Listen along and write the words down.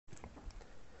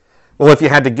Well, if you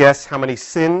had to guess how many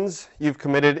sins you've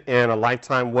committed in a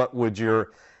lifetime, what would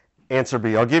your answer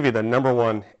be? I'll give you the number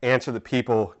one answer that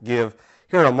people give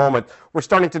here in a moment. We're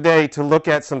starting today to look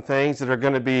at some things that are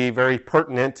going to be very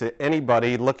pertinent to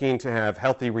anybody looking to have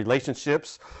healthy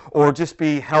relationships or just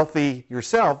be healthy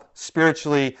yourself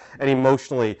spiritually and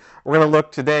emotionally. We're going to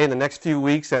look today in the next few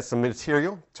weeks at some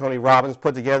material Tony Robbins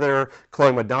put together,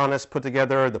 Chloe Madonis put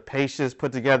together, the Paces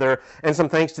put together, and some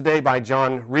things today by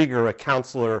John Rieger, a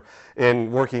counselor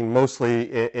in working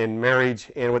mostly in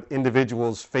marriage and with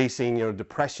individuals facing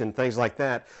depression, things like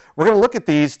that. We're going to look at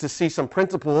these to see some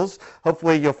principles.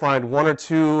 Hopefully you'll find one or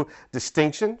two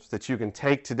distinctions that you can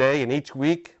take today and each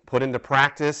week put into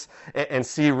practice and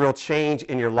see real change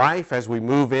in your life as we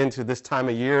move into this time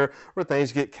of year where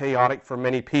things get chaotic for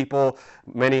many people.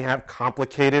 Many have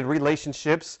complicated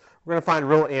relationships. We're going to find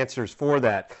real answers for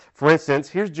that. For instance,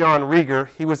 here's John Rieger.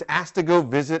 He was asked to go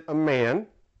visit a man.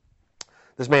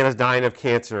 This man is dying of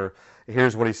cancer.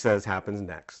 Here's what he says happens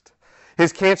next.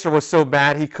 His cancer was so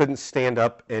bad he couldn't stand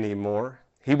up anymore.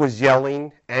 He was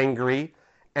yelling, angry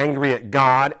at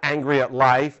God, angry at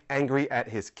life, angry at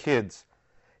his kids.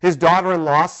 His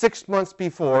daughter-in-law, 6 months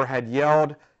before, had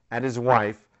yelled at his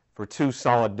wife for 2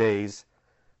 solid days.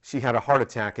 She had a heart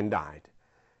attack and died.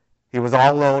 He was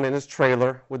all alone in his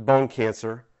trailer with bone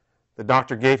cancer. The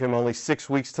doctor gave him only 6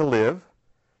 weeks to live.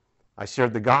 I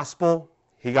shared the gospel.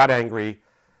 He got angry,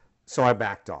 so I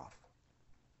backed off.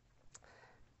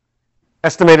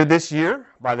 Estimated this year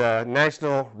by the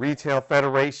National Retail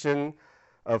Federation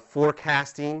of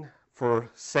Forecasting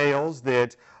for sales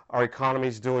that our economy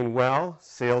is doing well.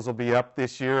 Sales will be up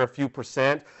this year a few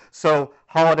percent. So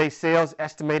holiday sales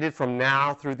estimated from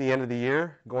now through the end of the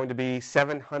year going to be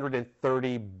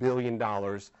 $730 billion,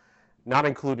 not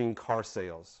including car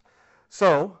sales.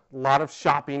 So a lot of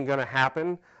shopping going to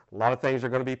happen. A lot of things are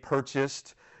going to be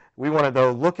purchased. We want to,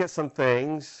 though, look at some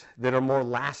things that are more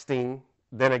lasting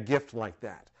than a gift like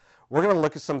that. We're going to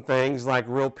look at some things like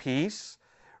real peace,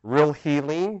 real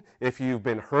healing, if you've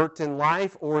been hurt in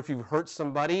life or if you've hurt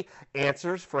somebody,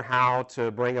 answers for how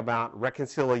to bring about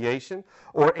reconciliation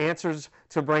or answers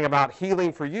to bring about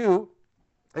healing for you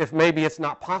if maybe it's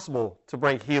not possible to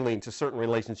bring healing to certain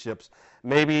relationships.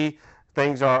 Maybe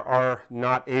things are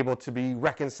not able to be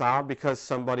reconciled because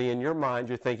somebody in your mind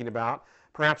you're thinking about,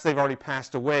 perhaps they've already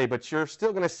passed away, but you're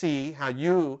still going to see how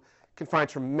you can find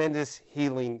tremendous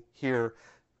healing here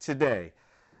today.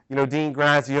 You know, Dean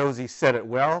Graziosi said it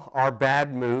well, our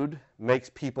bad mood makes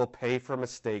people pay for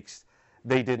mistakes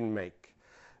they didn't make.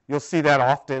 You'll see that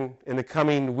often in the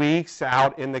coming weeks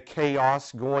out in the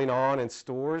chaos going on in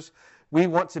stores. We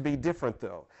want to be different,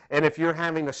 though. And if you're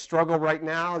having a struggle right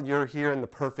now, you're here in the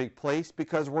perfect place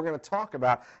because we're going to talk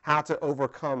about how to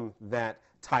overcome that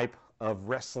type of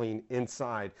wrestling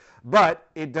inside. But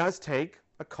it does take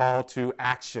a call to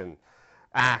action.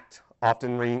 Act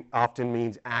often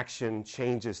means action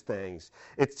changes things.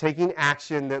 It's taking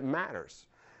action that matters.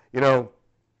 You know,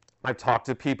 I've talked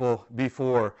to people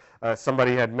before.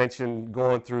 Somebody had mentioned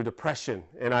going through depression,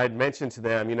 and I had mentioned to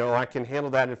them, you know, I can handle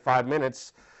that in 5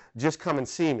 minutes. Just come and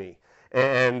see me.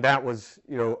 And that was,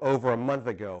 you know, over a month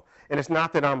ago. And it's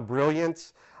not that I'm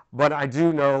brilliant, but I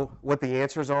do know what the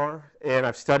answers are, and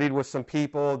I've studied with some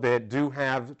people that do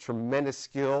have tremendous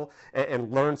skill and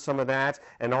learned some of that,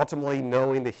 and ultimately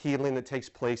knowing the healing that takes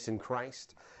place in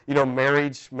Christ. You know,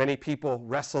 marriage, many people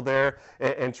wrestle there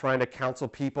and trying to counsel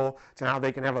people to how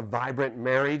they can have a vibrant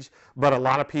marriage, but a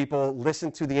lot of people listen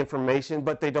to the information,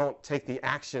 but they don't take the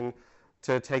action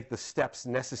to take the steps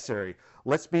necessary.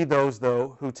 Let's be those,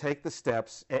 though, who take the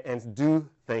steps and do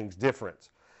things different.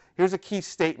 Here's a key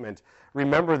statement.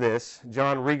 Remember this.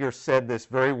 John Rieger said this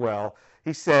very well.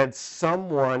 He said,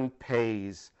 someone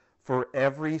pays for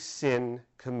every sin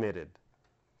committed.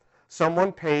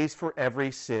 Someone pays for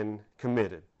every sin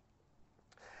committed.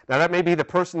 Now, that may be the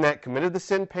person that committed the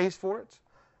sin pays for it,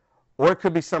 or it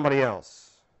could be somebody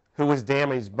else who was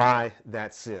damaged by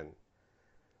that sin.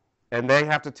 And they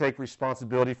have to take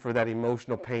responsibility for that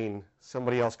emotional pain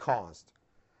somebody else caused.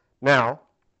 Now,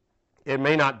 it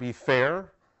may not be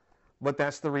fair, but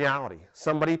that's the reality.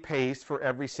 Somebody pays for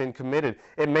every sin committed.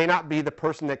 It may not be the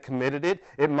person that committed it.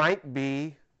 It might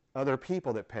be other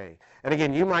people that pay. And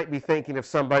again, you might be thinking of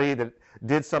somebody that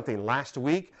did something last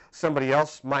week. Somebody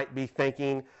else might be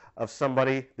thinking of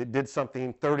somebody that did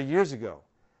something 30 years ago.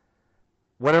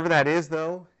 Whatever that is,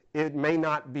 though, it may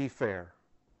not be fair.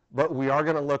 But we are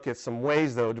going to look at some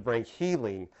ways, though, to bring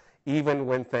healing even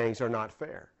when things are not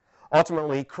fair.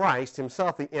 Ultimately, Christ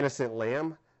himself, the innocent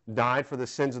lamb, died for the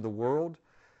sins of the world.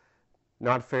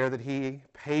 Not fair that he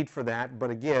paid for that, but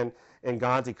again, in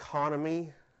God's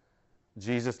economy,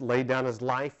 Jesus laid down his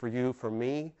life for you, for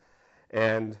me.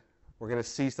 And we're going to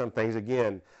see some things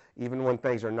again. Even when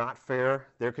things are not fair,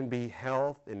 there can be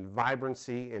health and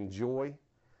vibrancy and joy.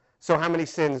 So how many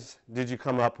sins did you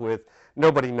come up with?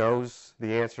 Nobody knows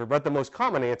the answer, but the most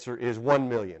common answer is 1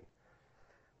 million.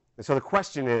 And so the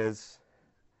question is,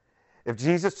 if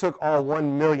Jesus took all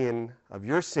 1 million of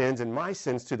your sins and my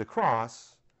sins to the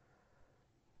cross,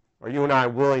 are you and I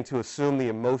willing to assume the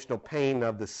emotional pain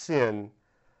of the sin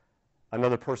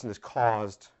another person has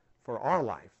caused for our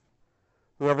life?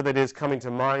 Whoever that is coming to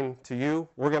mind to you,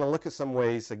 we're going to look at some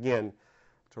ways, again,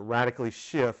 to radically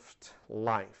shift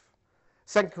life.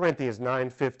 2 Corinthians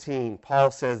 9:15, Paul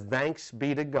says, "Thanks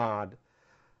be to God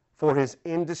for his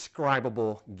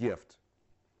indescribable gift."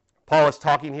 Paul is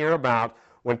talking here about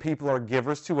when people are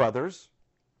givers to others,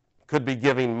 could be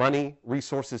giving money,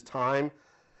 resources, time,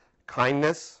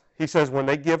 kindness. He says when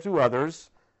they give to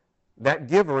others, that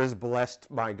giver is blessed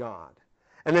by God.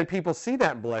 And then people see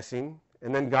that blessing,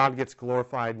 and then God gets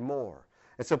glorified more.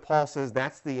 And so Paul says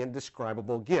that's the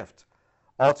indescribable gift.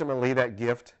 Ultimately, that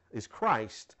gift is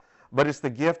Christ, but it's the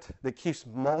gift that keeps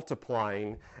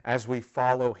multiplying as we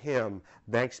follow him.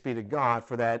 Thanks be to God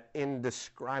for that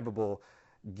indescribable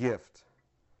gift.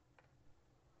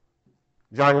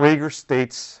 John Rieger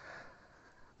states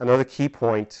another key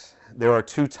point: there are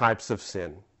two types of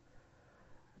sin.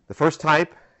 The first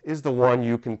type is the one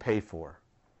you can pay for.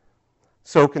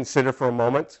 So consider for a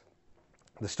moment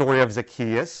the story of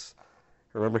Zacchaeus.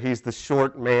 Remember, he's the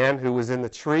short man who was in the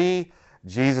tree.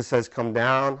 Jesus says, "Come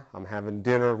down, I'm having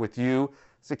dinner with you."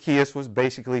 Zacchaeus was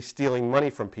basically stealing money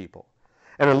from people.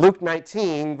 And in Luke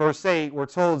 19, verse 8, we're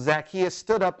told Zacchaeus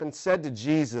stood up and said to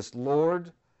Jesus,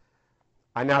 "Lord,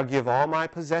 I now give all my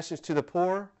possessions to the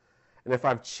poor, and if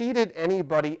I've cheated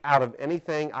anybody out of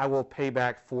anything, I will pay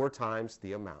back 4 times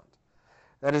the amount."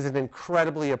 That is an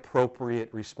incredibly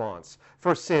appropriate response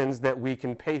for sins that we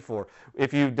can pay for.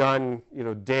 If you've done,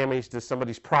 damage to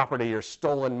somebody's property or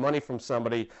stolen money from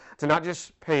somebody, to not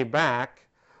just pay back,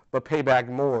 but pay back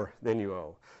more than you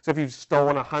owe. So if you've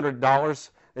stolen $100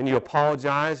 and you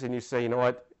apologize and you say, "You know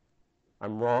what,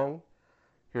 I'm wrong.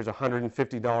 Here's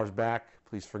 $150 back.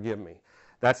 Please forgive me."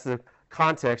 That's the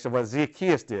context of what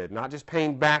Zacchaeus did. Not just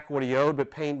paying back what he owed,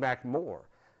 but paying back more.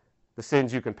 The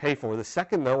sins you can pay for. The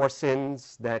second, though, are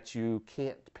sins that you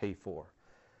can't pay for.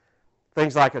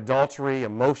 Things like adultery,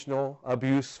 emotional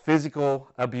abuse, physical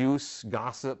abuse,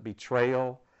 gossip,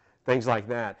 betrayal, things like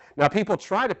that. Now, people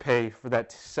try to pay for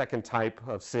that second type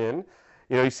of sin.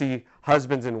 You see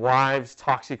husbands and wives,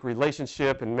 toxic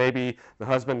relationship, and maybe the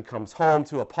husband comes home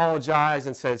to apologize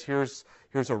and says, here's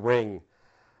a ring.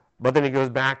 But then he goes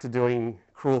back to doing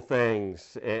cruel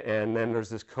things, and then there's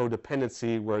this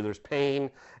codependency where there's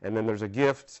pain, and then there's a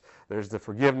gift, there's the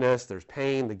forgiveness, there's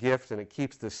pain, the gift, and it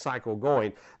keeps this cycle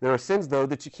going. There are sins, though,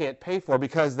 that you can't pay for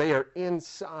because they are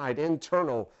inside,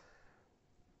 internal.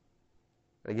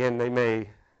 Again, they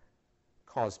may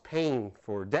cause pain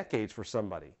for decades for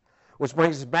somebody. Which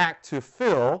brings us back to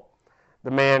Phil,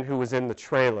 the man who was in the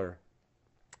trailer.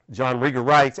 John Rieger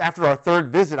writes, "After our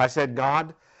third visit, I said,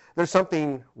 God, there's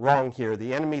something wrong here.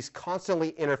 The enemy's constantly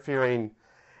interfering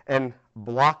and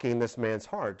blocking this man's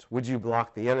heart. Would you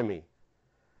block the enemy?"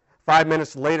 5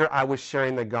 minutes later, I was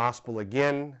sharing the gospel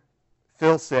again.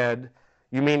 Phil said,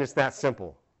 "You mean it's that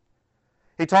simple?"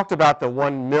 He talked about the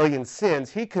 1 million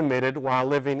sins he committed while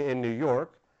living in New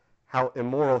York, how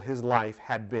immoral his life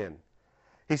had been.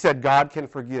 He said, God can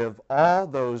forgive all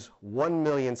those 1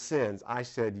 million sins. I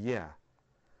said, yeah.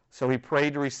 So he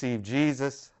prayed to receive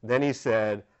Jesus. Then he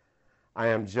said, I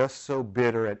am just so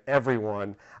bitter at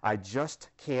everyone. I just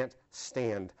can't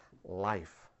stand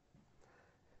life.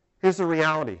 Here's the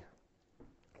reality.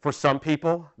 For some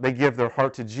people, they give their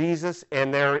heart to Jesus,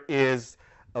 and there is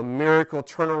a miracle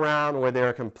turnaround where they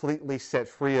are completely set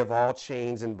free of all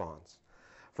chains and bonds.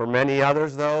 For many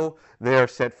others, though, they are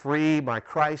set free by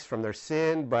Christ from their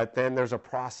sin, but then there's a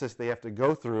process they have to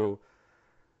go through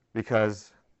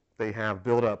because they have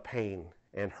built up pain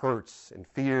and hurts and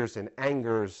fears and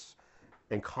angers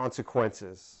and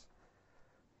consequences.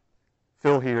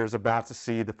 Phil here is about to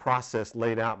see the process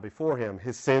laid out before him.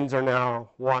 His sins are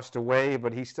now washed away,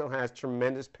 but he still has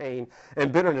tremendous pain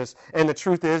and bitterness. And the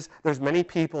truth is, there's many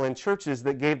people in churches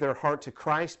that gave their heart to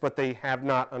Christ, but they have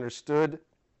not understood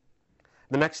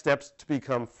the next steps to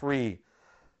become free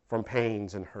from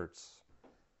pains and hurts.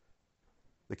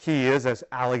 The key is, as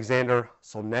Alexander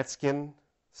Solzhenitsyn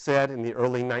said in the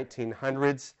early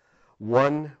 1900s,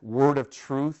 one word of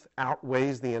truth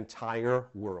outweighs the entire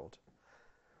world.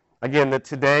 Again, that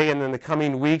today and in the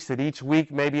coming weeks, that each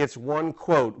week maybe it's one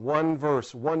quote, one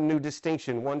verse, one new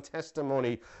distinction, one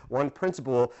testimony, one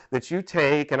principle that you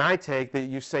take and I take that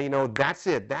you say, that's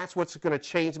it. That's what's going to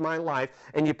change my life.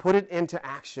 And you put it into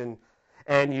action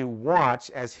and you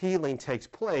watch as healing takes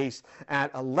place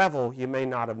at a level you may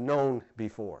not have known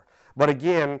before. But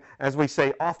again, as we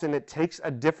say often, it takes a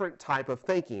different type of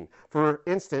thinking. For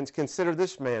instance, consider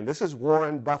this man. This is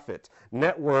Warren Buffett,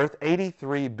 net worth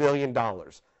 $83 billion.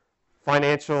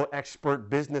 Financial expert,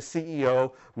 business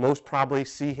CEO, most probably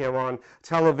see him on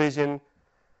television.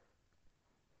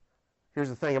 Here's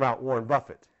the thing about Warren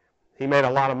Buffett. He made a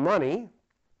lot of money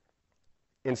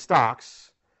in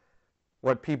stocks.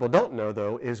 What people don't know,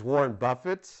 though, is Warren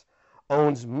Buffett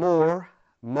owns more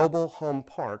mobile home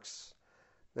parks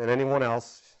than anyone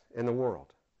else in the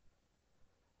world.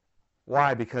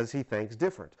 Why? Because he thinks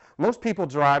different. Most people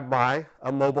drive by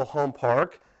a mobile home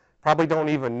park, probably don't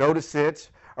even notice it,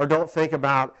 or don't think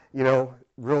about,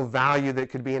 real value that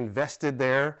could be invested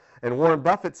there. And Warren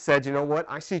Buffett said, you know what,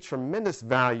 I see tremendous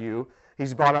value.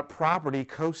 He's bought up property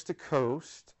coast to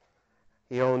coast.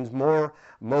 He owns more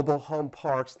mobile home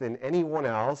parks than anyone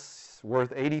else,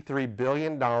 worth $83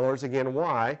 billion. Again,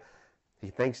 why? He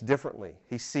thinks differently.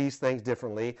 He sees things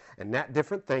differently, and that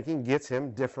different thinking gets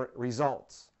him different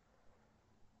results.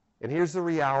 And here's the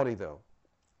reality, though.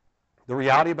 The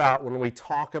reality about when we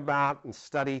talk about and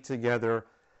study together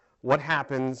what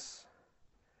happens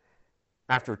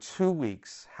after 2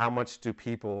 weeks, how much do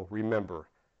people remember?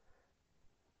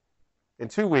 In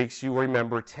 2 weeks, you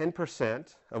remember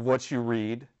 10% of what you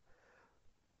read.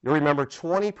 You'll remember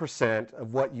 20%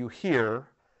 of what you hear,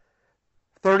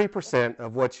 30%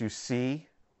 of what you see,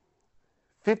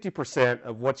 50%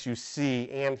 of what you see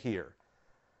and hear.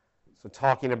 So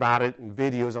talking about it in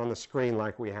videos on the screen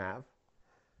like we have.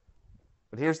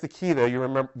 But here's the key, though. You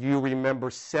remember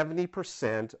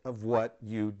 70% of what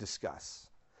you discuss.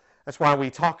 That's why we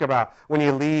talk about when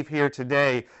you leave here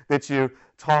today that you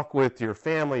talk with your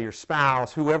family, your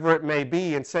spouse, whoever it may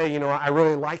be, and say, I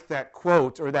really like that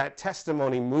quote, or that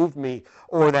testimony moved me,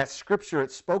 or that scripture,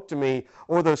 it spoke to me,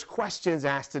 or those questions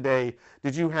asked today,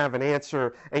 did you have an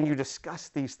answer? And you discuss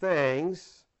these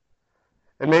things.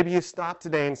 And maybe you stop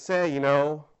today and say,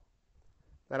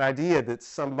 that idea that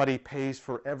somebody pays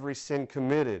for every sin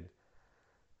committed.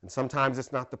 And sometimes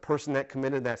it's not the person that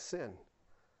committed that sin.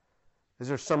 Is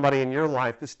there somebody in your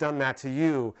life that's done that to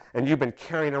you and you've been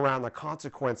carrying around the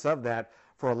consequence of that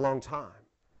for a long time?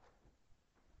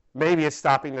 Maybe it's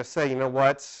stopping to say,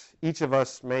 what? Each of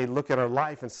us may look at our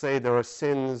life and say, there are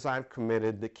sins I've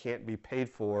committed that can't be paid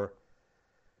for.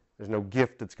 There's no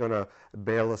gift that's going to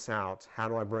bail us out. How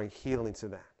do I bring healing to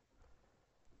that?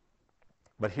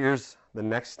 But here's the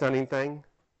next stunning thing.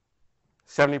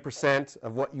 70%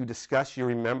 of what you discuss you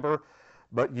remember,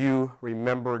 but you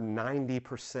remember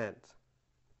 90%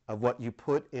 of what you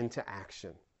put into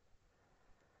action.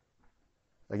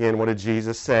 Again, what did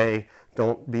Jesus say?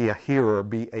 Don't be a hearer,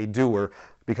 be a doer.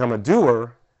 Become a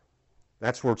doer,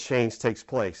 that's where change takes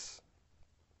place.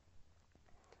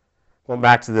 Going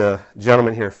back to the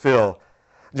gentleman here, Phil.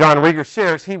 John Rieger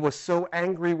shares he was so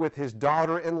angry with his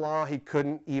daughter-in-law he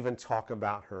couldn't even talk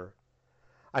about her.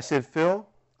 I said, Phil,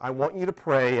 I want you to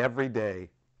pray every day.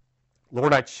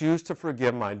 Lord, I choose to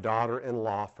forgive my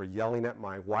daughter-in-law for yelling at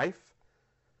my wife,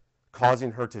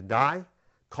 causing her to die,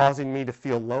 causing me to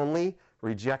feel lonely,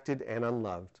 rejected, and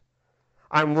unloved.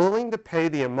 I'm willing to pay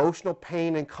the emotional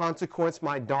pain and consequence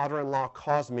my daughter-in-law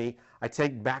caused me. I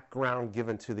take back ground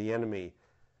given to the enemy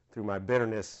through my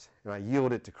bitterness, and I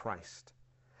yield it to Christ.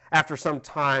 After some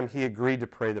time, he agreed to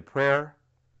pray the prayer.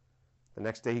 The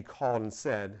next day he called and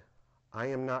said, I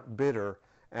am not bitter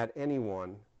at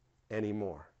anyone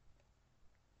anymore.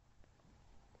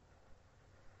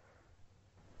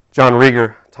 John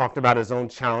Rieger talked about his own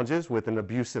challenges with an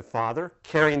abusive father,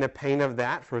 carrying the pain of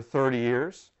that for 30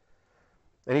 years.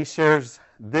 And he shares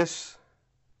this.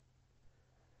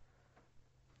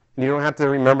 And you don't have to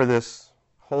remember this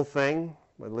whole thing,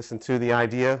 but listen to the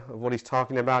idea of what he's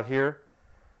talking about here.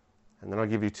 And then I'll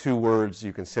give you 2 words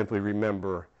you can simply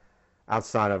remember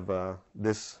outside of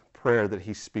this prayer that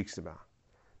he speaks about.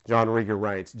 John Rieger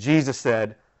writes, Jesus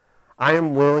said, I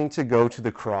am willing to go to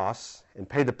the cross and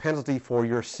pay the penalty for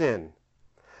your sin.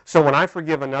 So when I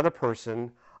forgive another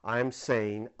person, I'm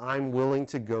saying I'm willing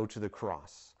to go to the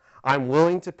cross. I'm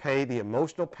willing to pay the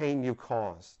emotional pain you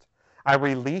caused. I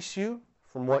release you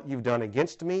from what you've done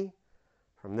against me.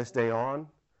 From this day on,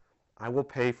 I will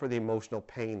pay for the emotional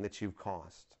pain that you've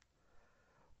caused.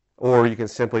 Or you can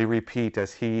simply repeat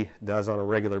as he does on a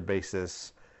regular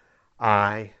basis,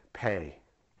 I pay.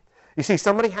 You see,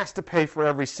 somebody has to pay for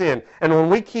every sin. And when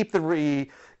we keep the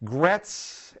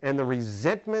regrets and the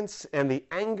resentments and the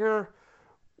anger,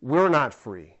 we're not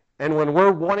free. And when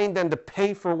we're wanting them to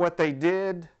pay for what they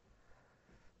did,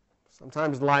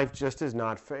 sometimes life just is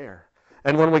not fair.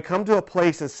 And when we come to a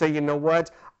place and say, you know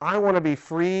what, I want to be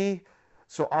free,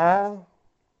 so I'll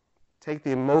take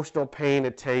the emotional pain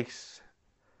it takes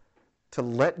to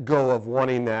let go of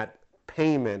wanting that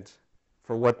payment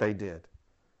for what they did.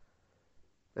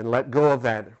 And let go of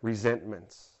that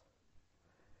resentment.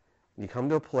 You come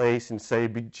to a place and say,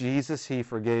 Jesus, he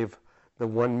forgave the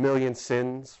 1 million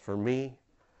sins for me,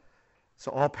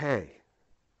 so I'll pay.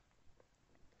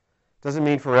 Doesn't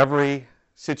mean for every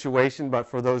situation, but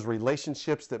for those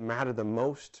relationships that matter the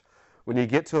most. When you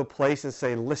get to a place and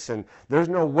say, listen, there's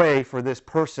no way for this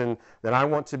person that I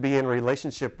want to be in a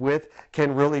relationship with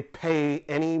can really pay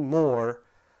any more,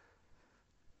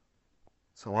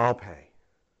 so I'll pay.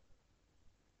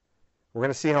 We're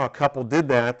going to see how a couple did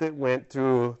that went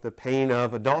through the pain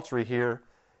of adultery here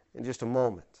in just a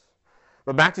moment.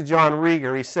 But back to John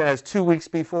Rieger, he says, 2 weeks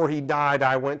before he died,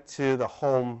 I went to the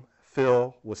home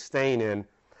Phil was staying in.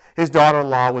 His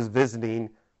daughter-in-law was visiting.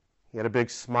 He had a big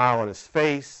smile on his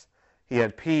face. He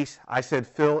had peace. I said,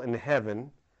 Phil, in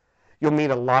heaven, you'll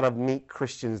meet a lot of neat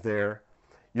Christians there.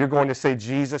 You're going to say,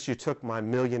 Jesus, you took my 1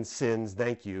 million sins.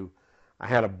 Thank you. I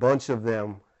had a bunch of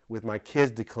them with my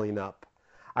kids to clean up.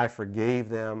 I forgave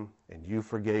them, and you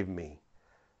forgave me.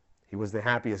 He was the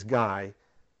happiest guy.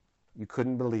 You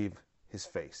couldn't believe his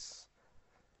face,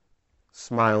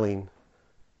 smiling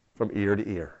from ear to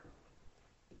ear.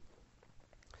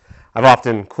 I've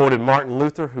often quoted Martin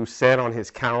Luther, who said on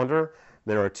his calendar,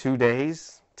 there are 2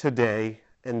 days, today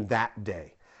and that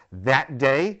day. That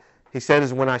day, he said,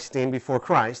 is when I stand before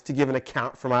Christ to give an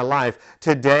account for my life.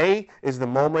 Today is the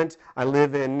moment I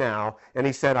live in now. And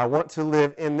he said, I want to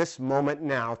live in this moment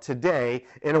now, today,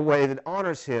 in a way that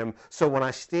honors him. So when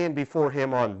I stand before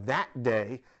him on that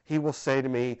day, he will say to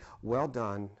me, well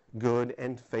done, good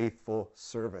and faithful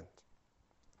servant.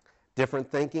 Different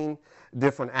thinking,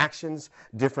 different actions,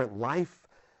 different life.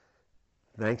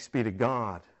 Thanks be to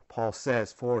God, Paul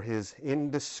says, for his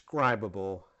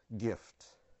indescribable gift.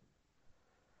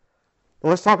 Well,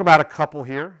 let's talk about a couple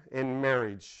here in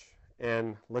marriage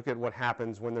and look at what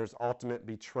happens when there's ultimate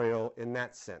betrayal in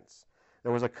that sense.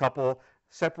 There was a couple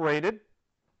separated.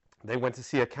 They went to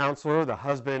see a counselor. The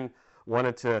husband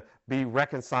wanted to be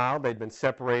reconciled. They'd been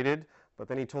separated. But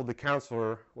then he told the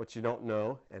counselor, what you don't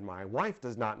know, and my wife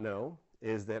does not know,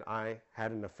 is that I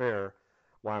had an affair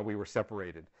while we were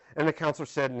separated. And the counselor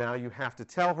said, now you have to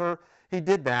tell her. He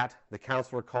did that. The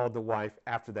counselor called the wife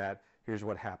after that. Here's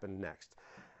what happened next.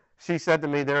 She said to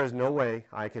me, there is no way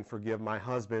I can forgive my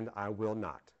husband. I will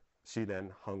not. She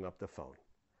then hung up the phone.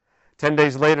 10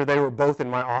 days later, they were both in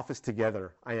my office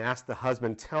together. I asked the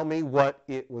husband, tell me what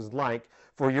it was like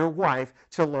for your wife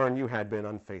to learn you had been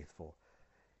unfaithful.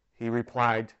 He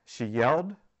replied, she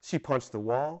yelled, she punched the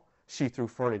wall, she threw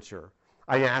furniture.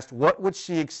 I asked, what would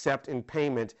she accept in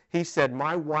payment? He said,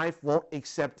 my wife won't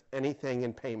accept anything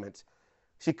in payment.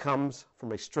 She comes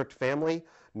from a strict family.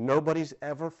 Nobody's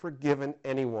ever forgiven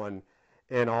anyone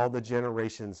in all the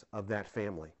generations of that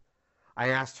family. I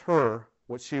asked her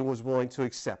what she was willing to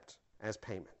accept as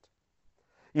payment.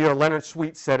 You know, Leonard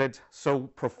Sweet said it so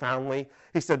profoundly.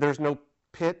 He said, there's no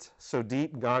pit so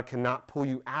deep God cannot pull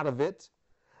you out of it.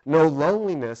 No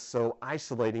loneliness so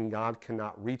isolating God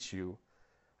cannot reach you.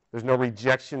 There's no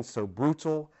rejection so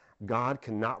brutal God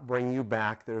cannot bring you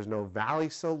back. There's no valley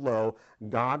so low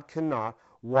God cannot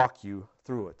walk you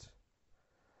through it.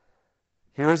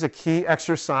 Here is a key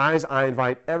exercise. I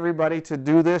invite everybody to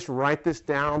do this. Write this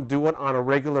down. Do it on a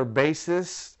regular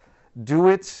basis. Do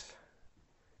it.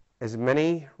 As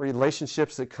many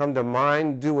relationships that come to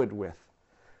mind, do it with.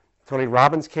 Tony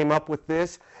Robbins came up with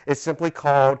this. It's simply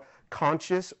called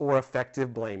conscious or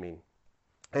effective blaming.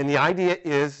 And the idea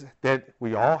is that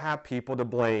we all have people to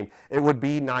blame. It would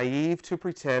be naive to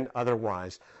pretend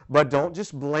otherwise. But don't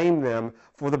just blame them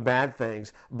for the bad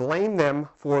things. Blame them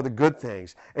for the good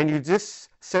things. And you just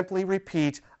simply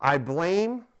repeat, I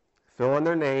blame, fill in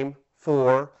their name,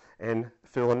 for, and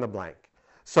fill in the blank.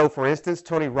 So for instance,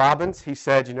 Tony Robbins, he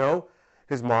said, you know,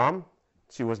 his mom,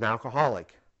 she was an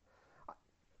alcoholic.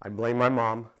 I blame my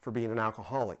mom for being an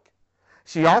alcoholic.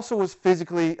 She also was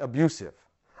physically abusive.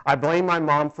 I blame my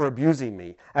mom for abusing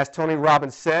me. As Tony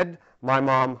Robbins said, my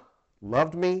mom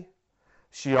loved me.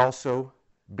 She also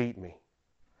beat me.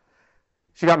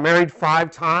 She got married 5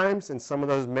 times, and some of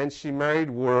those men she married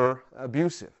were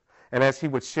abusive. And as he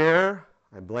would share,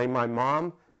 I blame my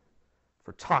mom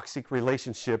for toxic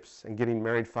relationships and getting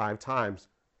married 5 times.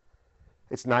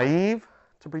 It's naive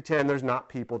to pretend there's not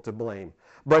people to blame.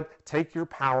 but take your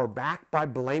power back by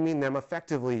blaming them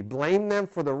effectively. Blame them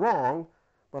for the wrong,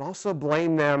 but also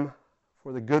blame them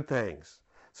for the good things.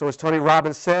 So as Tony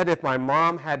Robbins said, if my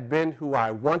mom had been who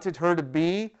I wanted her to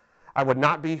be, I would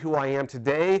not be who I am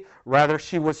today. Rather,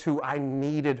 she was who I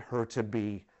needed her to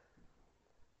be.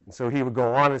 And so he would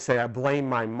go on and say, I blame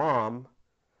my mom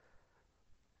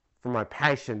for my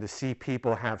passion to see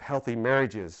people have healthy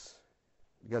marriages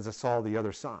because I saw the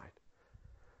other side.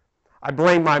 I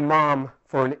blame my mom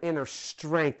for an inner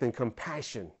strength and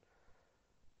compassion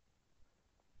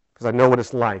because I know what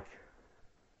it's like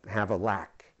to have a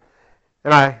lack.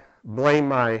 And I blame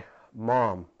my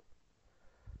mom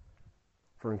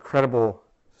for incredible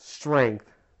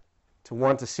strength to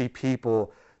want to see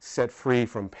people set free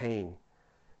from pain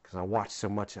because I watched so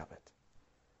much of it.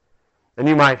 And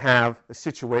you might have a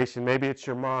situation, maybe it's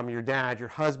your mom, your dad, your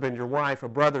husband, your wife, a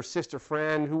brother, sister,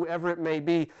 friend, whoever it may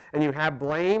be, and you have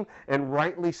blame, and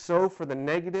rightly so, for the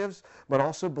negatives, but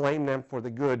also blame them for the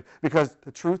good. Because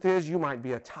the truth is, you might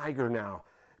be a tiger now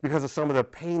because of some of the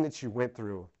pain that you went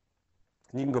through.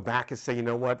 And you can go back and say, you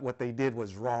know what they did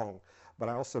was wrong. But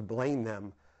I also blame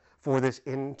them for this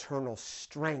internal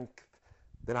strength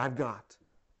that I've got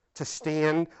to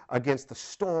stand against the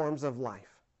storms of life.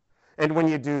 And when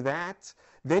you do that,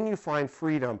 then you find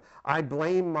freedom. I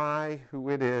blame my who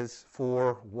it is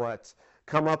for what?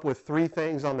 Come up with 3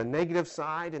 things on the negative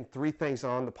side and 3 things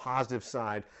on the positive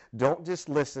side. Don't just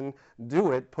listen,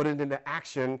 do it, put it into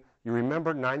action. You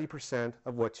remember 90%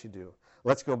 of what you do.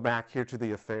 Let's go back here to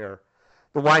the affair.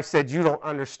 The wife said, you don't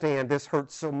understand, this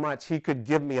hurts so much. He could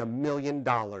give me $1 million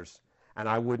and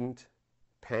I wouldn't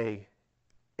pay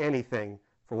anything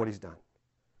for what he's done.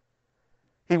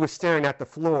 He was staring at the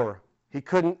floor. He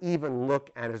couldn't even look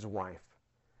at his wife.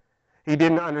 He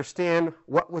didn't understand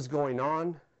what was going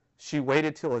on. She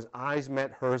waited till his eyes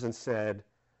met hers and said,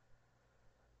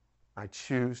 I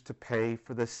choose to pay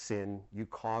for the sin you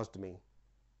caused me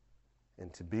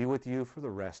and to be with you for the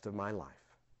rest of my life.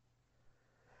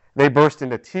 They burst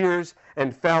into tears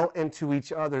and fell into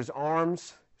each other's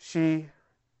arms. She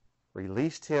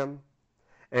released him,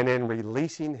 and in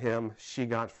releasing him, she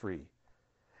got free.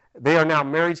 They are now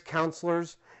marriage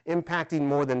counselors, impacting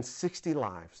more than 60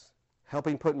 lives,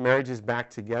 helping put marriages back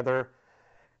together.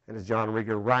 And as John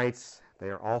Rieger writes, they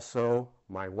are also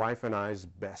my wife and I's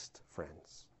best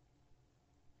friends.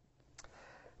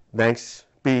 Thanks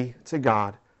be to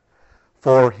God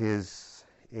for his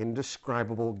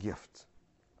indescribable gift.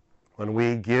 When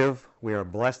we give, we are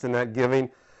blessed in that giving.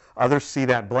 Others see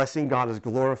that blessing. God is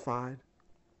glorified.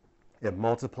 It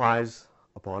multiplies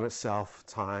upon itself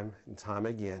time and time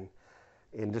again.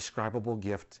 Indescribable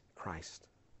gift, Christ.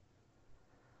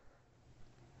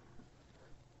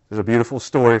 There's a beautiful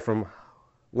story from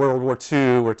World War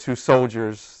II where 2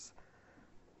 soldiers,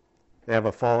 they have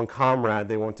a fallen comrade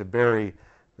they want to bury.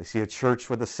 They see a church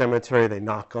with a cemetery. They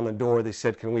knock on the door. They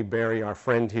said, can we bury our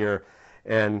friend here?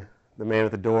 And the man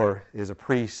at the door is a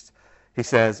priest. He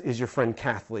says, is your friend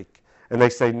Catholic? And they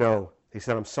say, no. He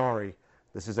said, I'm sorry.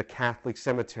 This is a Catholic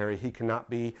cemetery. He cannot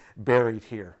be buried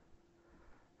here.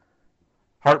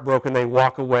 Heartbroken, they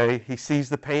walk away. He sees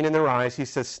the pain in their eyes. He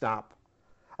says, stop.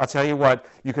 I'll tell you what,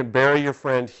 you can bury your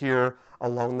friend here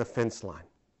along the fence line.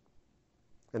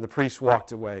 And the priest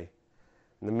walked away.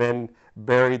 And the men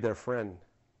buried their friend.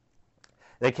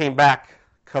 They came back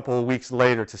a couple of weeks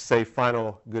later to say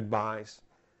final goodbyes.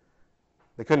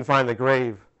 They couldn't find the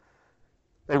grave.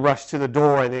 They rushed to the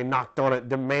door and they knocked on it,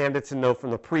 demanded to know from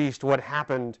the priest what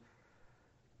happened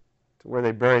to where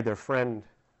they buried their friend.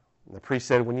 And the priest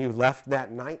said, when you left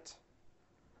that night,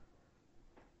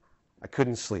 I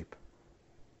couldn't sleep.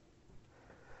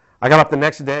 I got up the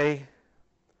next day.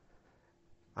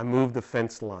 I moved the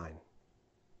fence line.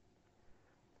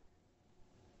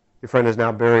 Your friend is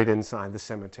now buried inside the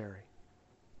cemetery.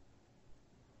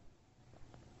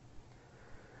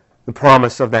 The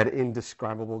promise of that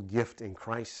indescribable gift in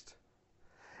Christ.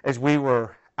 As we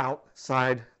were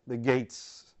outside the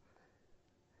gates,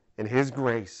 and his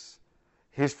grace,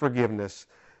 his forgiveness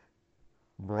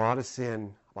brought us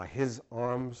in by his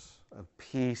arms of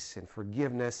peace and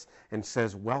forgiveness and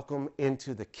says, welcome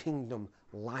into the kingdom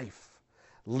life.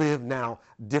 Live now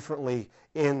differently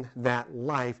in that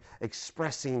life,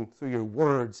 expressing through your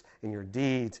words and your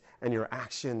deeds and your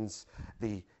actions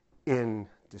the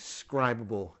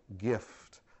indescribable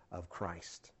gift of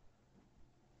Christ.